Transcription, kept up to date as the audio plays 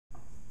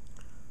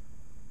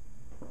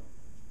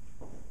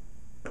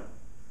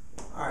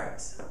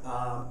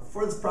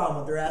for this problem,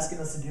 what they're asking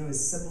us to do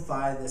is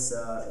simplify this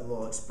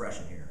little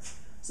expression here.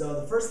 So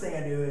the first thing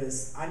I do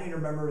is I need to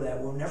remember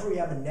that whenever we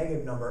have a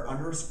negative number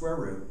under a square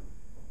root,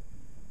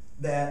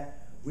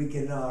 that we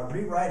can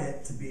rewrite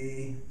it to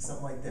be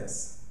something like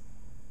this.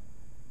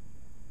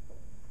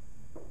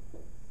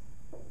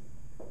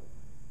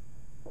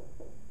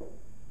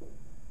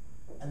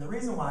 And the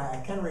reason why I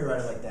can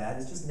rewrite it like that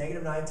is just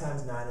negative 9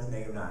 times 9 is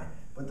negative 9.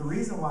 But the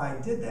reason why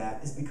I did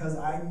that is because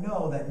I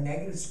know that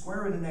negative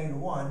square root of negative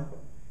 1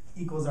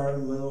 equals our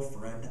little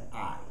friend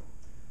I.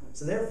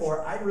 So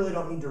therefore, I really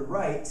don't need to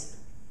write this.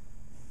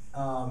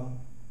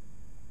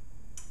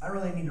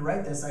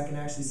 I can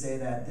actually say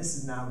that this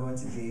is now going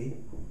to be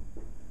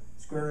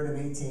square root of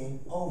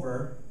 18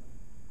 over,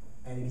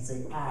 and you can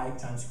say I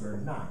times square root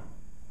of 9.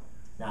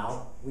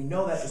 Now, we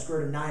know that the square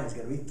root of 9 is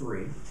going to be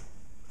 3.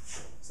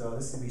 So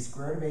this is going to be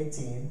square root of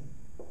 18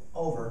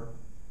 over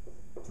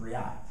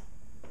 3i.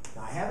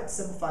 Now, I haven't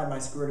simplified my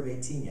square root of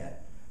 18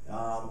 yet,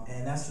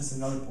 and that's just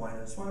another point. I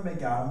just want to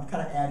make out, I'm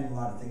kind of adding a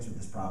lot of things with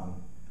this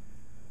problem.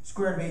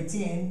 Square root of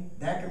 18,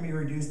 that can be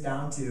reduced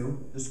down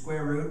to the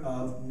square root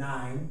of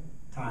 9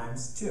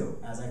 times 2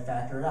 as I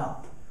factor it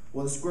out.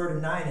 Well, the square root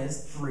of 9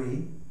 is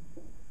 3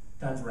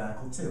 times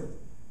radical 2.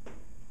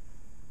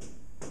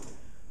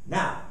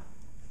 Now,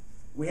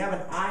 we have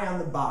an I on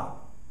the bottom,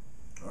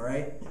 all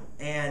right?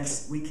 And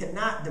we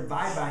cannot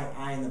divide by an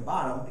I in the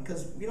bottom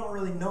because we don't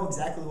really know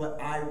exactly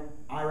what I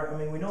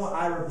mean, we know what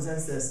I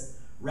represents this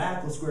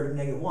radical square root of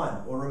negative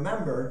 1. Well,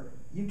 remember,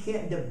 you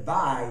can't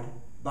divide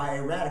by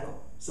a radical.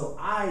 So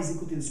I is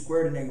equal to the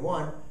square root of negative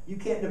 1. You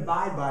can't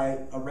divide by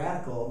a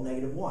radical of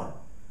negative 1.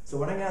 So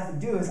what I'm going to have to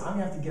do is I'm going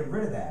to have to get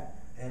rid of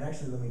that. And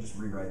actually, let me just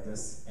rewrite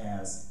this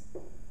as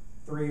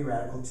 3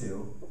 radical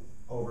 2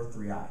 over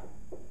 3i.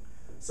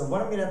 So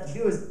what I'm going to have to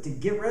do is, to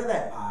get rid of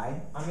that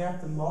I, I'm going to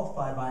have to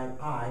multiply by an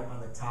I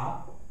on the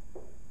top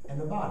and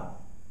the bottom.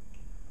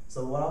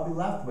 So what I'll be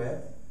left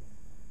with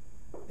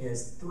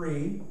is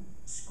 3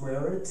 square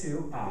root of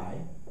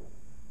 2i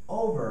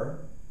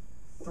over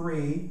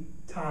 3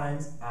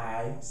 times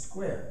I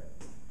squared.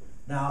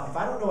 Now, if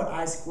I don't know what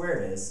I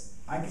squared is,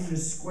 I can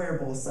just square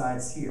both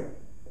sides here.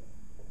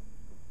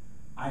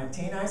 I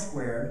obtain I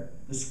squared.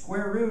 The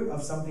square root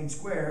of something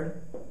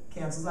squared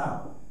cancels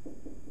out.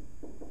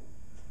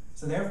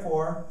 So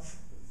therefore,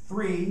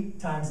 3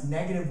 times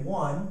negative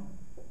 1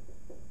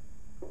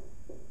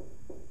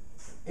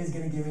 is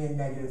going to give me a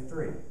negative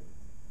 3.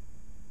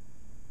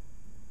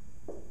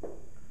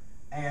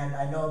 And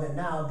I know that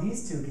now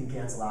these two can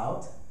cancel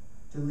out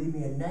to leave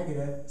me a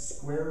negative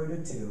square root of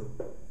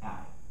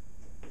 2i.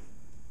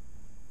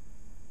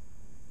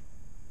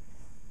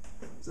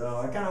 So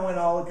I kind of went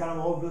all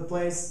over the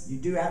place. You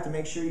do have to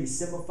make sure you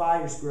simplify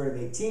your square root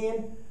of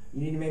 18. You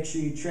need to make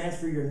sure you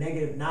transfer your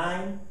negative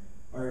 9,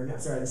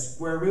 the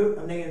square root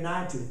of negative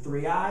 9 to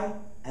 3i.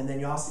 And then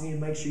you also need to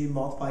make sure you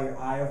multiply your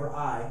I over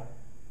I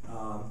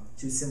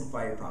to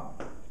simplify your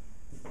problem.